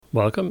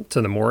Welcome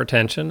to the More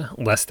Attention,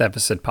 Less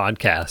Deficit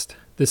podcast.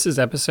 This is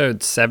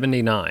episode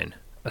 79,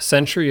 A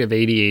Century of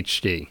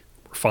ADHD.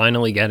 We're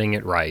finally getting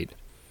it right.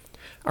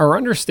 Our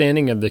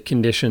understanding of the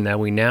condition that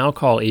we now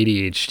call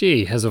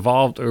ADHD has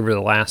evolved over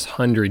the last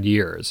 100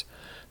 years.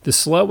 The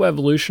slow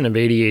evolution of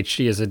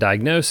ADHD as a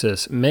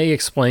diagnosis may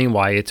explain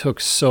why it took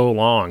so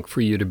long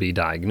for you to be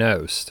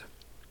diagnosed.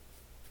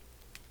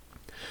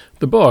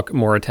 The book,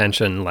 More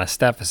Attention, Less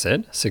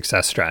Deficit,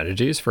 Success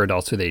Strategies for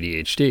Adults with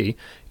ADHD,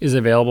 is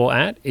available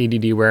at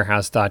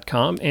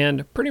addwarehouse.com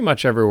and pretty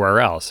much everywhere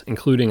else,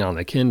 including on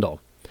the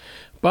Kindle.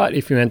 But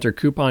if you enter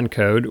coupon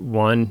code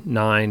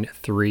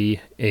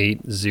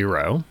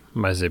 19380,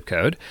 my zip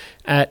code,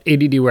 at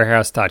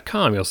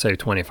addwarehouse.com, you'll save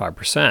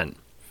 25%.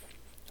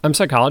 I'm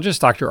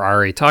psychologist Dr.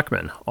 R.A.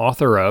 Tuckman,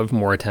 author of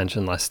More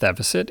Attention, Less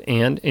Deficit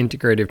and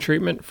Integrative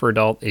Treatment for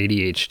Adult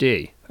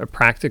ADHD, a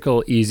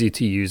practical,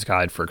 easy-to-use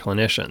guide for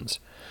clinicians.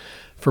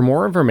 For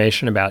more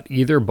information about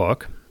either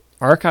book,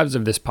 archives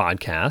of this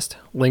podcast,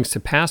 links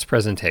to past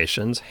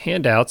presentations,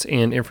 handouts,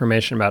 and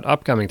information about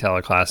upcoming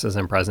teleclasses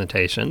and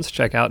presentations,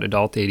 check out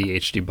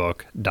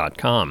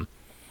adultadhdbook.com.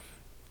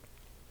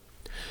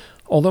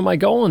 Although my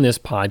goal in this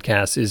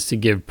podcast is to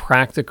give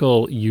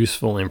practical,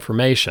 useful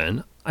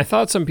information, I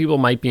thought some people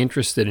might be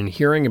interested in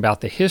hearing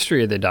about the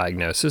history of the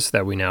diagnosis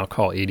that we now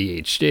call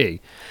ADHD.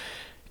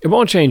 It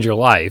won't change your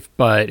life,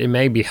 but it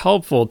may be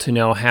helpful to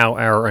know how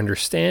our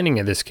understanding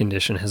of this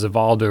condition has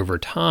evolved over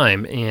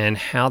time and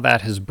how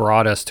that has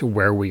brought us to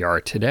where we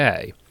are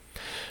today.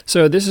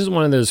 So this is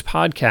one of those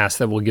podcasts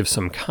that will give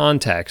some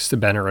context to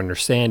better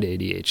understand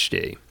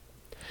ADHD.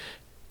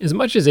 As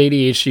much as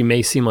ADHD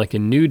may seem like a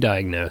new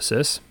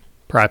diagnosis,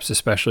 perhaps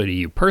especially to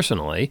you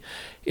personally,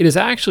 it has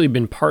actually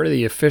been part of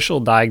the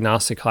official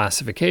diagnostic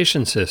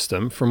classification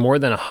system for more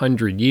than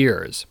 100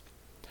 years.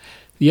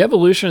 The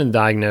evolution of the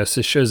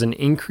diagnosis shows an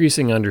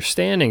increasing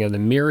understanding of the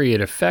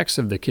myriad effects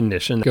of the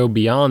condition that go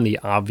beyond the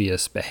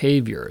obvious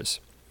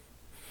behaviors.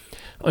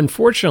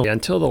 Unfortunately,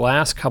 until the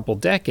last couple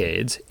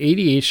decades,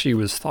 ADHD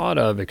was thought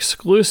of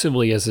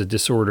exclusively as a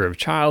disorder of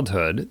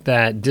childhood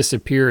that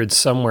disappeared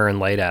somewhere in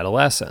late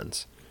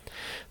adolescence.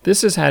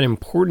 This has had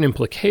important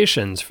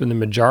implications for the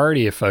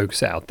majority of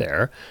folks out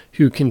there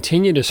who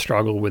continue to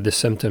struggle with the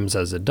symptoms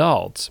as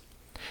adults.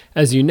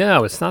 As you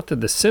know, it's not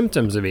that the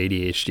symptoms of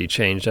ADHD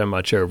change that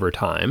much over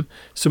time,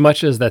 so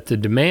much as that the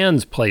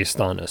demands placed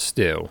on us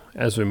do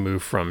as we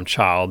move from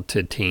child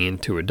to teen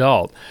to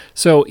adult.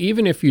 So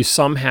even if you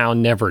somehow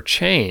never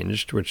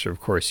changed, which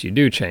of course you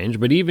do change,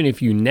 but even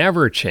if you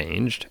never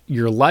changed,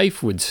 your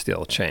life would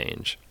still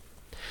change.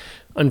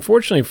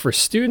 Unfortunately, for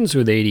students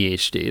with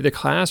ADHD, the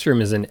classroom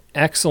is an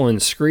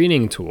excellent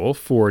screening tool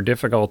for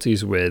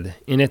difficulties with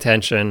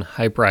inattention,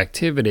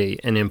 hyperactivity,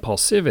 and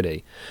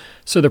impulsivity.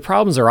 So the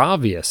problems are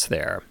obvious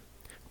there.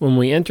 When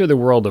we enter the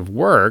world of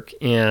work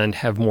and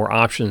have more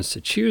options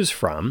to choose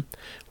from,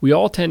 we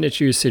all tend to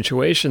choose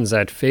situations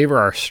that favor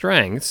our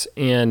strengths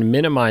and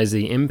minimize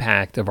the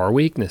impact of our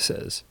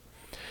weaknesses.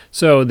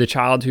 So the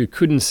child who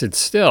couldn't sit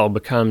still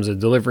becomes a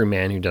delivery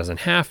man who doesn't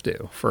have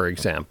to, for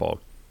example.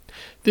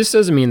 This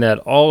doesn't mean that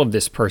all of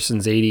this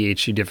person's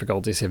ADHD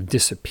difficulties have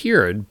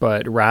disappeared,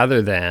 but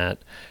rather that,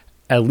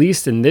 at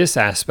least in this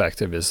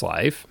aspect of his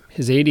life,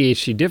 his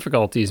ADHD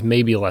difficulties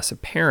may be less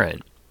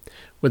apparent.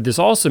 What this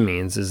also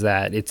means is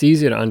that it's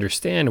easy to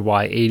understand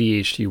why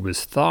ADHD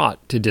was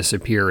thought to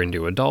disappear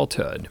into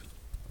adulthood.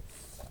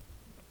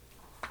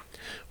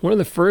 One of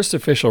the first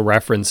official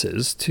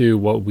references to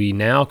what we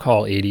now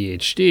call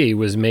ADHD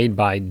was made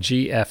by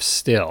G.F.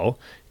 Still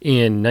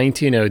in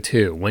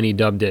 1902 when he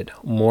dubbed it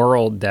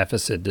Moral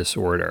Deficit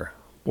Disorder.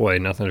 Boy,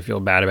 nothing to feel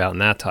bad about in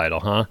that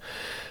title, huh?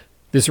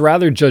 This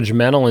rather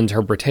judgmental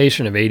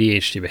interpretation of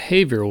ADHD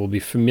behavior will be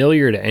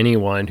familiar to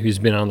anyone who's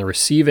been on the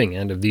receiving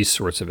end of these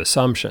sorts of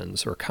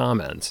assumptions or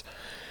comments.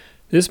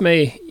 This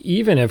may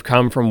even have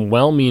come from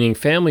well-meaning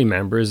family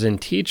members and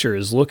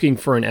teachers looking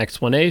for an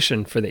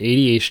explanation for the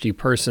ADHD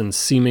person's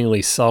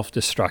seemingly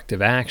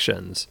self-destructive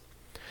actions.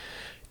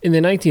 In the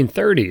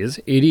 1930s,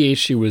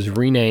 ADHD was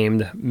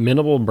renamed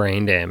minimal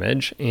brain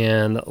damage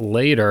and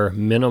later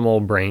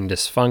minimal brain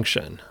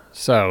dysfunction.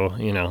 So,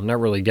 not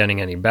really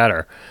getting any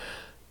better.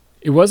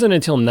 It wasn't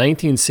until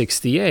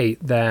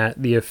 1968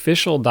 that the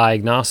official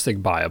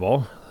diagnostic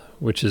Bible,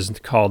 which is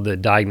called the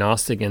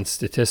Diagnostic and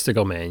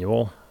Statistical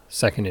Manual,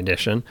 second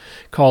edition,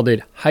 called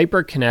it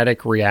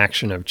Hyperkinetic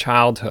Reaction of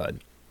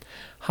Childhood,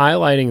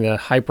 highlighting the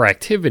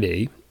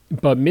hyperactivity,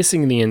 but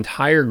missing the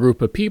entire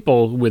group of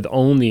people with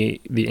only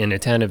the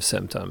inattentive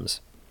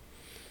symptoms.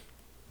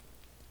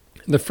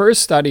 The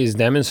first studies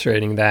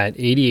demonstrating that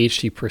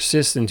ADHD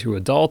persists into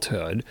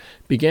adulthood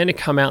began to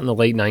come out in the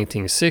late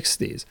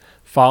 1960s,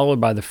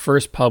 followed by the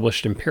first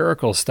published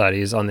empirical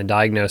studies on the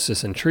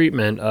diagnosis and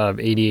treatment of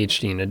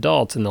ADHD in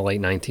adults in the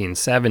late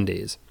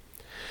 1970s.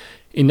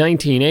 In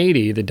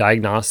 1980, the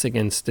Diagnostic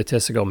and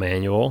Statistical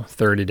Manual,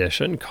 third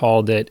edition,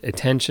 called it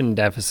Attention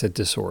Deficit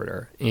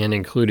Disorder and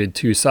included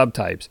two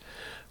subtypes,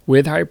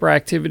 with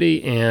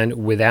hyperactivity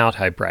and without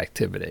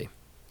hyperactivity.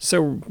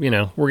 So,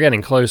 we're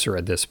getting closer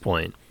at this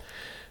point.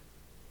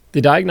 The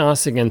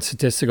Diagnostic and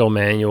Statistical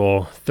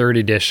Manual 3rd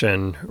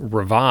edition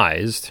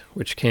revised,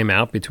 which came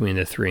out between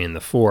the 3 and the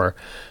 4,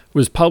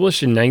 was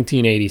published in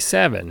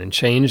 1987 and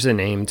changed the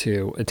name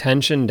to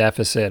Attention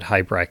Deficit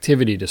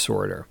Hyperactivity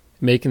Disorder,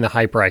 making the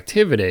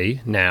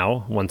hyperactivity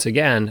now, once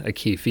again, a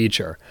key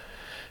feature.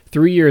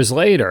 3 years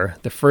later,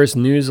 the first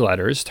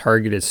newsletters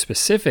targeted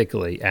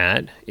specifically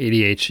at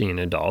ADHD in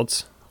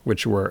adults,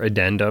 which were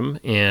Addendum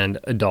and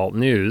Adult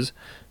News,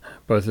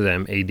 both of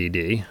them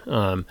ADD,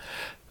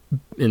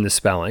 in the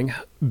spelling,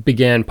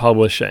 began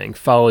publishing,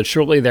 followed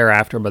shortly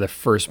thereafter by the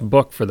first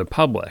book for the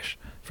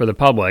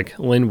public,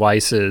 Lynn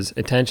Weiss's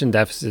Attention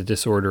Deficit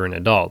Disorder in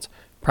Adults,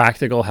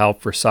 Practical Help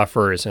for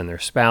Sufferers and Their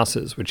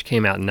Spouses, which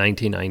came out in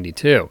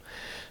 1992.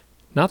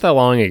 Not that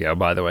long ago,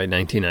 by the way,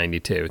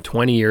 1992,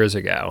 20 years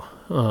ago,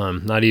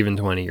 not even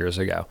 20 years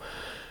ago.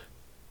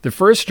 The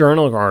first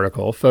journal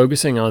article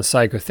focusing on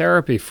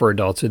psychotherapy for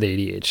adults with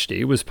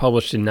ADHD was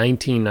published in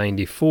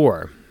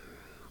 1994.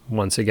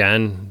 Once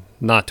again,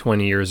 not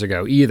 20 years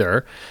ago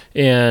either.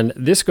 And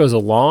this goes a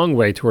long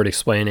way toward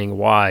explaining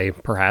why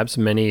perhaps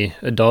many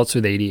adults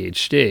with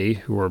ADHD,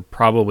 who were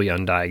probably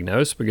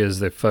undiagnosed because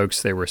the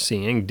folks they were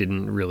seeing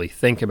didn't really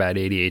think about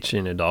ADHD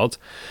in adults,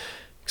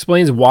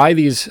 explains why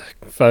these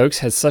folks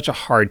had such a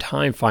hard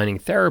time finding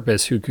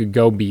therapists who could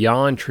go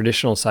beyond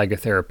traditional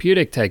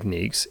psychotherapeutic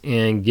techniques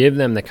and give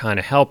them the kind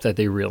of help that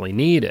they really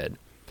needed.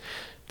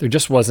 There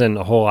just wasn't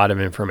a whole lot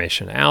of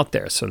information out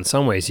there. So in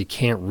some ways, you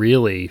can't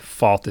really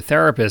fault the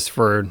therapist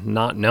for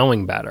not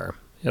knowing better.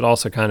 It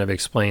also kind of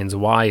explains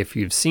why, if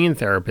you've seen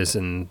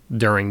therapists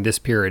during this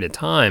period of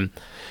time,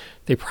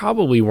 they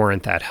probably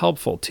weren't that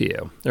helpful to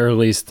you, or at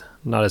least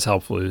not as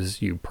helpful as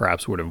you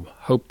perhaps would have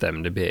hoped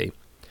them to be.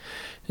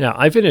 Now,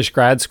 I finished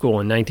grad school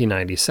in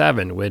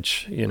 1997,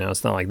 which,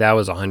 it's not like that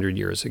was 100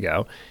 years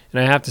ago. And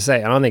I have to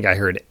say, I don't think I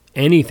heard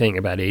anything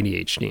about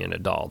ADHD in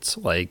adults,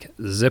 like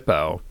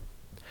Zippo.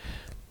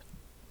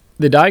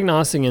 The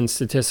Diagnostic and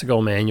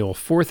Statistical Manual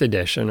 4th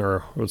edition,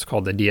 or what's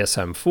called the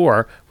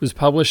DSM-4, was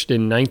published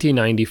in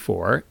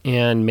 1994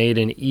 and made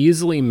an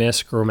easily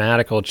missed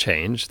grammatical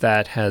change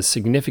that has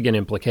significant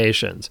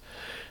implications.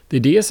 The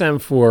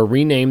DSM-4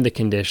 renamed the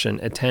condition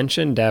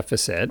Attention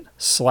Deficit /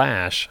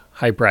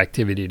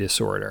 Hyperactivity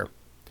Disorder.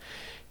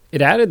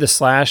 It added the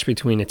slash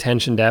between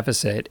attention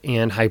deficit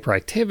and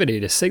hyperactivity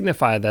to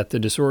signify that the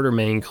disorder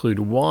may include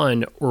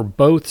one or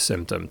both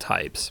symptom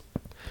types.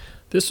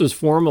 This was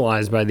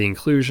formalized by the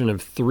inclusion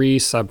of 3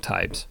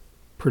 subtypes: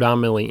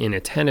 predominantly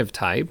inattentive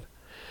type,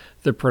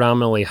 the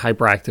predominantly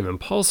hyperactive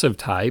impulsive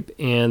type,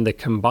 and the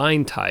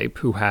combined type,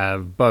 who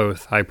have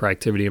both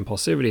hyperactivity and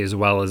impulsivity as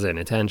well as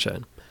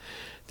inattention.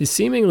 The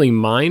seemingly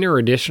minor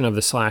addition of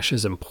the slash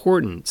is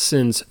important,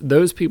 since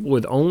those people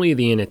with only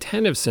the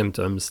inattentive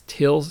symptoms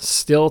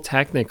still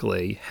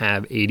technically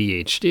have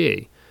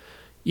ADHD,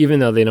 even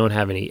though they don't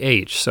have any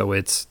H, so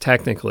it's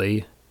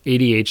technically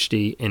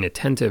ADHD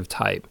inattentive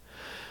type,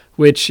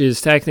 which is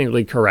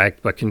technically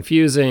correct but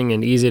confusing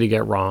and easy to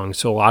get wrong,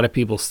 so a lot of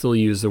people still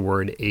use the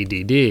word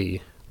ADD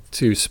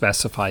to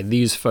specify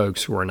these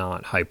folks who are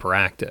not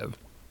hyperactive.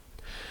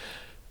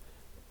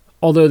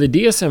 Although the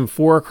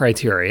DSM-4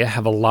 criteria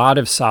have a lot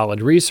of solid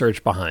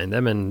research behind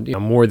them, and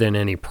more than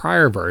any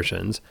prior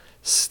versions,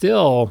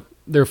 still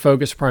they're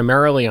focused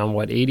primarily on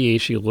what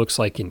ADHD looks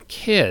like in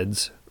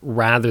kids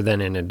rather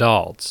than in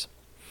adults.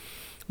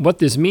 What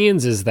this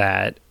means is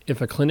that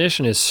if a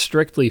clinician is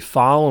strictly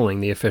following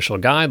the official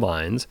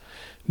guidelines,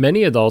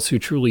 many adults who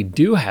truly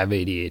do have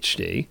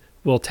ADHD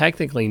will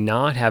technically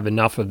not have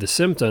enough of the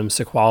symptoms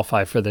to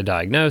qualify for the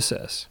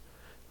diagnosis,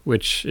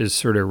 which is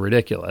sort of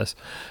ridiculous.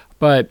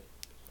 But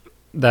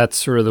that's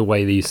sort of the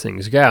way these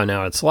things go.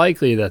 Now, it's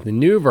likely that the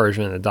new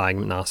version of the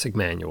diagnostic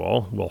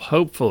manual will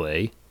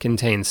hopefully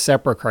contain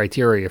separate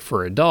criteria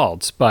for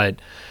adults, but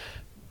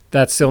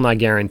that's still not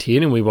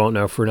guaranteed, and we won't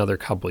know for another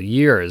couple of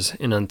years.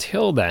 And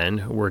until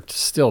then, we're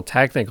still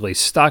technically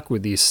stuck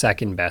with these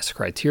second-best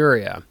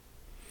criteria.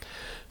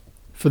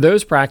 For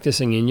those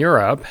practicing in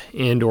Europe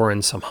and or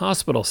in some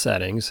hospital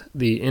settings,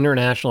 the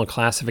International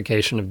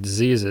Classification of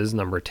Diseases,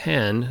 number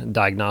 10,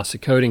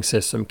 diagnostic coding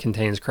system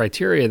contains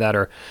criteria that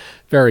are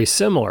very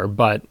similar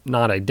but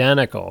not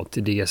identical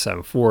to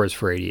DSM-4's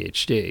for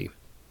ADHD.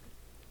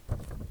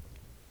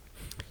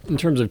 In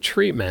terms of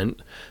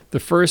treatment, the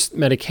first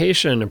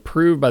medication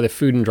approved by the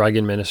Food and Drug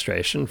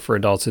Administration for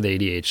adults with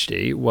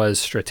ADHD was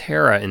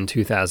Strattera in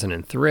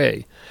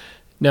 2003.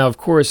 Now, of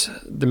course,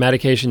 the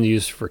medications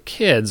used for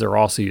kids are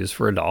also used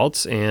for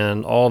adults,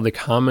 and all of the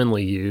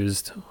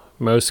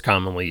most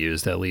commonly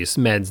used at least,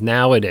 meds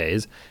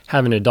nowadays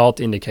have an adult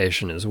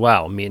indication as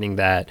well, meaning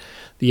that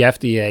the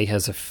FDA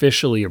has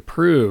officially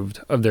approved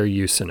of their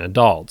use in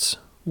adults,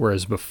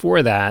 whereas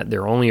before that,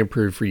 they're only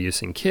approved for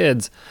use in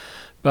kids.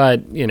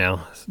 But,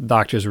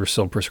 doctors were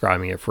still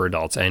prescribing it for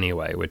adults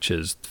anyway, which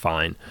is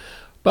fine.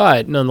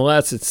 But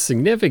nonetheless, it's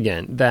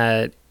significant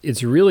that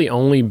it's really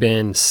only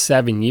been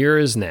 7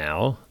 years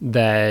now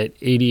that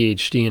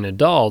ADHD in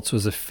adults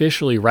was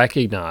officially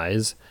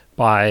recognized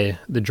by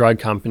the drug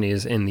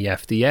companies and the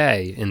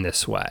FDA in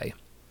this way.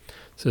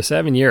 So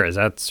 7 years,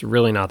 that's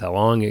really not that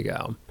long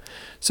ago.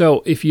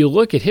 So if you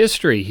look at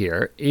history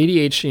here,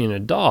 ADHD in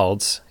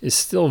adults is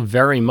still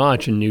very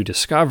much a new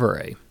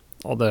discovery.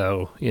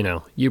 Although,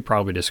 you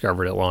probably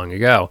discovered it long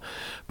ago.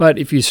 But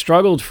if you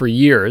struggled for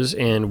years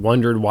and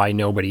wondered why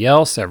nobody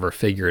else ever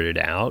figured it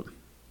out,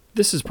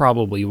 this is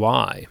probably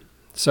why.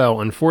 So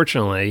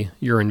unfortunately,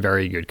 you're in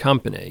very good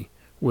company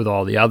with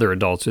all the other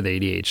adults with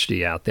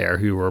ADHD out there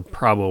who were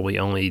probably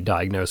only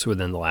diagnosed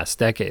within the last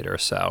decade or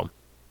so.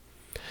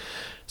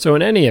 So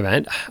in any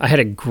event, I had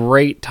a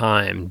great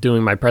time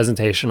doing my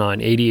presentation on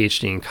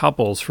ADHD in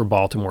couples for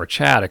Baltimore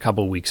CHADD a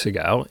couple weeks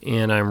ago,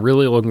 and I'm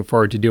really looking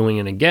forward to doing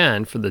it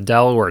again for the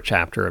Delaware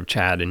chapter of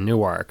CHADD in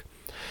Newark.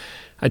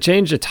 I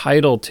changed the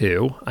title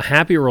to A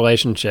Happy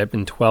Relationship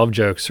in 12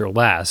 Jokes or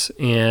Less,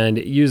 and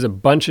use a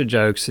bunch of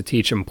jokes to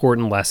teach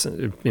important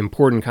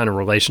kind of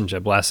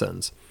relationship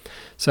lessons.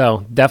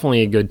 So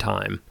definitely a good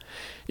time.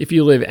 If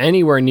you live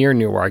anywhere near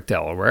Newark,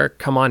 Delaware,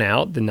 come on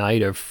out the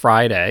night of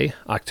Friday,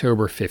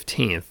 October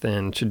 15th,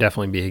 and it should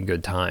definitely be a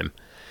good time.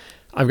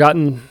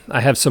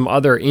 I have some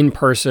other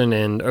in-person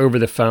and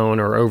over-the-phone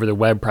or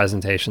over-the-web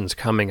presentations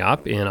coming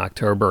up in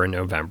October and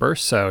November,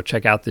 so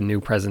check out the new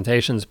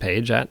presentations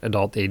page at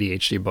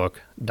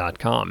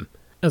adultadhdbook.com.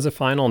 As a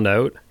final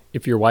note,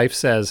 if your wife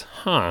says,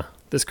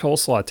 this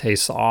coleslaw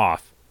tastes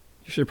off,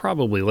 you should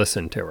probably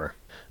listen to her.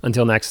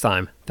 Until next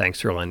time,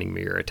 thanks for lending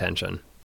me your attention.